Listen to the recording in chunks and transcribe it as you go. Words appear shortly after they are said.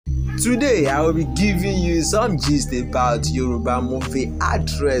Today I will be giving you some gist about Yoruba movie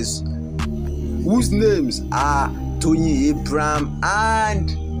actress whose names are Toyin, Ibrahim and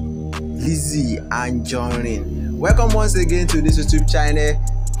LIZZY Anjorin. Welcome once again to this YouTube channel.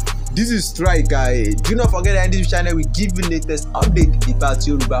 This is Strike Guy. Do not forget that in this channel we give you latest update about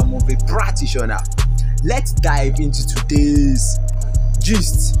Yoruba movie practitioner. Let's dive into today's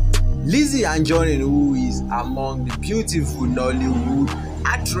gist. LIZZY Anjorin, who is among the beautiful Nollywood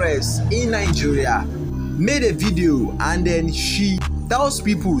actress in Nigeria, made a video and then she tells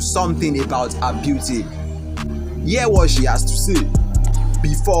people something about her beauty. Hear what she has to say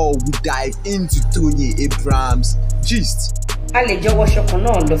before we dive into Toyin Ibrahim's gist. A lè jọ wọṣọ kan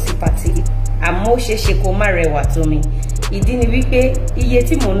náà lọ sí pàtí àmọ́ ó ṣeéṣe kó má rẹwà tó mi. Ìdí ni wípé iye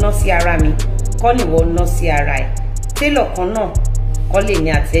tí mò ń ná sí ara mi kọ́ ni wọ́n ná sí ara ẹ̀. Télọ̀ kan náà kọ́ lè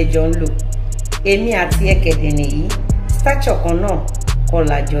ní àti ẹjọ́ ń lò. Èmi àti ẹ̀kẹ̀dẹ̀ nìyí stature kan náà kọ́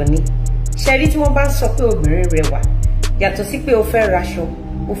làjọ ní. Ṣẹ́rí tí wọ́n bá ń sọ pé obìnrin rẹwà yàtọ̀ sí pé o fẹ́ raṣọ,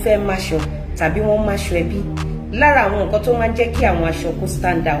 o fẹ́ máṣọ tàbí wọ́n máṣọ ẹbí. Lára àwọn nǹkan tó máa ń jẹ́ kí àwọn aṣọ kó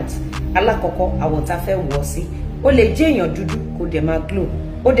stand out. Alákọ̀ọ́kọ́ àwọ̀ tá fẹ́ wọ̀ sí. Ó lè jẹ́ èèyàn dúdú kó dẹ̀ máa glow.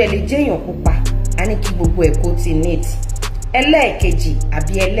 Ó dẹ̀ lè jẹ́ èèyàn pupa a ní kí gbogbo ẹ̀ kó ti neat. Ẹlẹ́ẹ̀kejì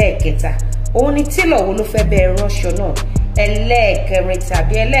àbí ẹlẹ́ẹ̀kẹta òun ni tailor wo ló fẹ́ bẹ́ẹ̀ ránṣọ náà. Ẹlẹ́ẹ̀kẹrin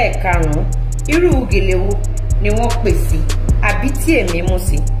tàbí ẹlẹ́ẹ̀karùn-ún irú gèlè wo ni wọ́n pè sí àbí tí èmi mú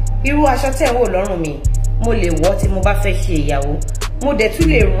sí. Irú aṣọ tẹ́ ń wò lọ́rùn mi mo lè wọ̀ tí mo bá fẹ́ ṣe ìyàwó. Mo dẹ̀ tún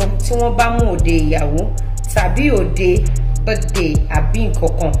lè rán tí wọ́n bá mú òde ìyàwó tàbí òde birthday àbí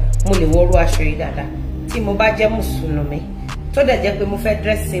nǹkan kan mo lè wọ̀rú aṣọ yìí dáadáa. Tí mo bá jẹ́ mùsùlùmí tó dẹ̀ jẹ́ pé mo fẹ́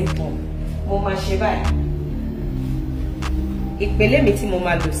dress simple mo máa ṣe báyìí. Ìpele mi tí mo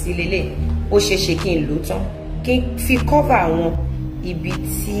máa lò sí lélẹ̀ ó ṣeéṣe kí n lò tán kí n fi cover àwọn ibi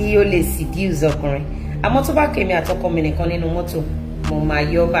tí ó lè seduce ọkùnrin. Àmọ́ tó bá kèmí àtọkọ mi nìkan nínú mọ́tò mo máa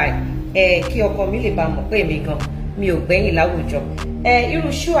yọ báyìí kí ọkọ mi lè bá mọ̀ pé èmi gan mi ò gbẹ́yìn láwùjọ.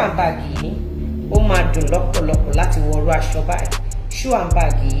 Irú shoe and bag yìí ó máa dùn lọ́pọ̀lọpọ̀ láti wọrú aṣọ báyìí. Shoe and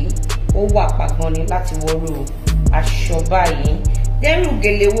bag yìí ó wà pàgbọ́n ni láti wọrú aṣọ báyìí. Dẹ́rù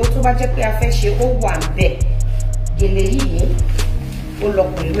gèlè wo tó bá jẹ́ pé a fẹ́ ṣe ó wà ńbẹ̀. Gèlè yìí ó lọ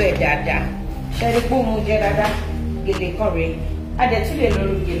pẹ̀lú ẹ̀ dáadáa. Ṣẹ́rí pé ó mú jẹ dáadáa. Gèlè kan rèé. A dẹ̀ tún lè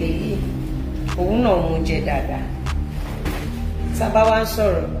lórí gèlè yìí. Òun náà mú jẹ dáadáa. Sábà wá ń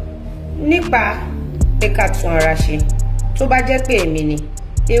sọ̀rọ̀ nípa pé ká tún ara ṣe. Tó bá jẹ́ pé èmi ni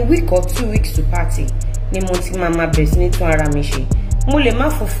a week or 2 weeks to party ni mo ti máa bẹ̀rẹ̀ sí ní tún ara mi ṣe. Mo lè má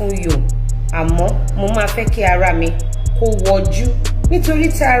funfun yò àmọ́ mo máa fẹ́ kí ara mi kó wọjú nítorí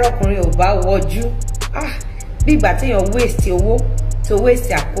tí ara ọkùnrin ò bá wọjú bí ìgbà téèyàn waste owó tó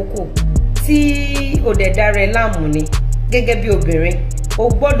waste àkókò tí ò dẹ̀ dára ẹ láàmú ni. Gẹ́gẹ́ bí obìnrin o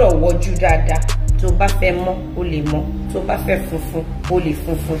gbọ́dọ̀ wọjú dáadáa. Tó bá fẹ́ mọ́ o lè mọ́, tó bá fẹ́ funfun o lè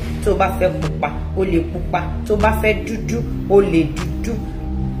funfun, tó bá fẹ́ pupa o lè pupa, tó bá fẹ́ dúdú o lè dúdú.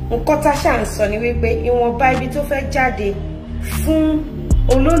 Nǹkan tá ṣà ń sọ ni wípé ìwọ̀nba ibi tó fẹ́ jáde fún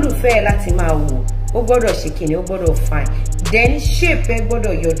olólùfẹ́ láti máa wò ó gbọ́dọ̀ ṣe kíni ó gbọ́dọ̀ fine. Then shape ẹ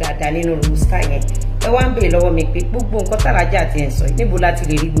gbọ́dọ̀ yọ dáadáa nínú rústà yẹn. Ẹ wá ń bèèrè lọ́wọ́ mi pé gbogbo nǹkan tàlájà àti ẹ̀ ń sọ níbo láti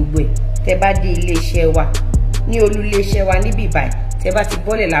lè rí gbogbo ẹ̀. Tẹ́ bá dé ilé iṣẹ́ wa ní olú ilé iṣẹ́ wa níbí báyìí tẹ́ bá ti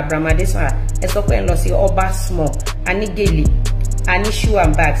bọ́lẹ̀ l'Abramadé Sànra ẹ sọ pé ẹ lọ sí Ọba Small. A ní gèlè, a ní shoe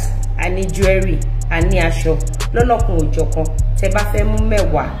and bags, a ní jewelry, a ní aṣọ lọ́lọ́kun òjọ̀kan. Tẹ́ bá fẹ́ mú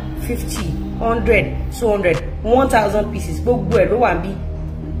 10, 50, 100, 200, 1000 pieces gbogbo ẹ̀ ló wà níbí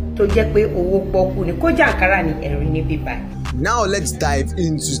tó jẹ́ pé owó pọ́kú ni. Kó jẹ́ àǹkárá ni ẹ̀rí níbí báyìí. Now let's dive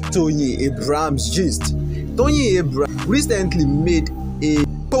into Toyin Ibrahim's gist. Toyin Ibrahim recently made a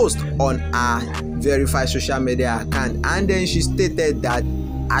post on her verified social media account and then she stated that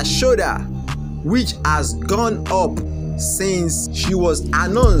her shoulder, which has gone up since she was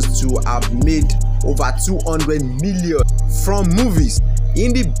announced to have made over 200 million from movies.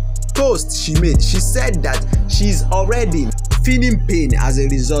 In the post she made, she said that she's already feeling pain as a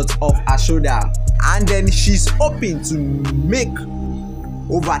result of her shoulder and then she's hoping to make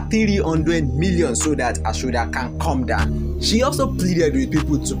over 300 million so that her shoulder can come down. She also pleaded with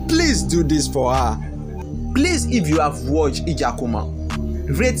people to please do this for her. Please, if you have watched Ijakuma,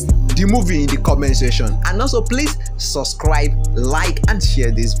 rate the movie in the comment section and also please subscribe, like and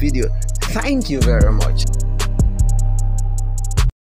share this video. Thank you very much.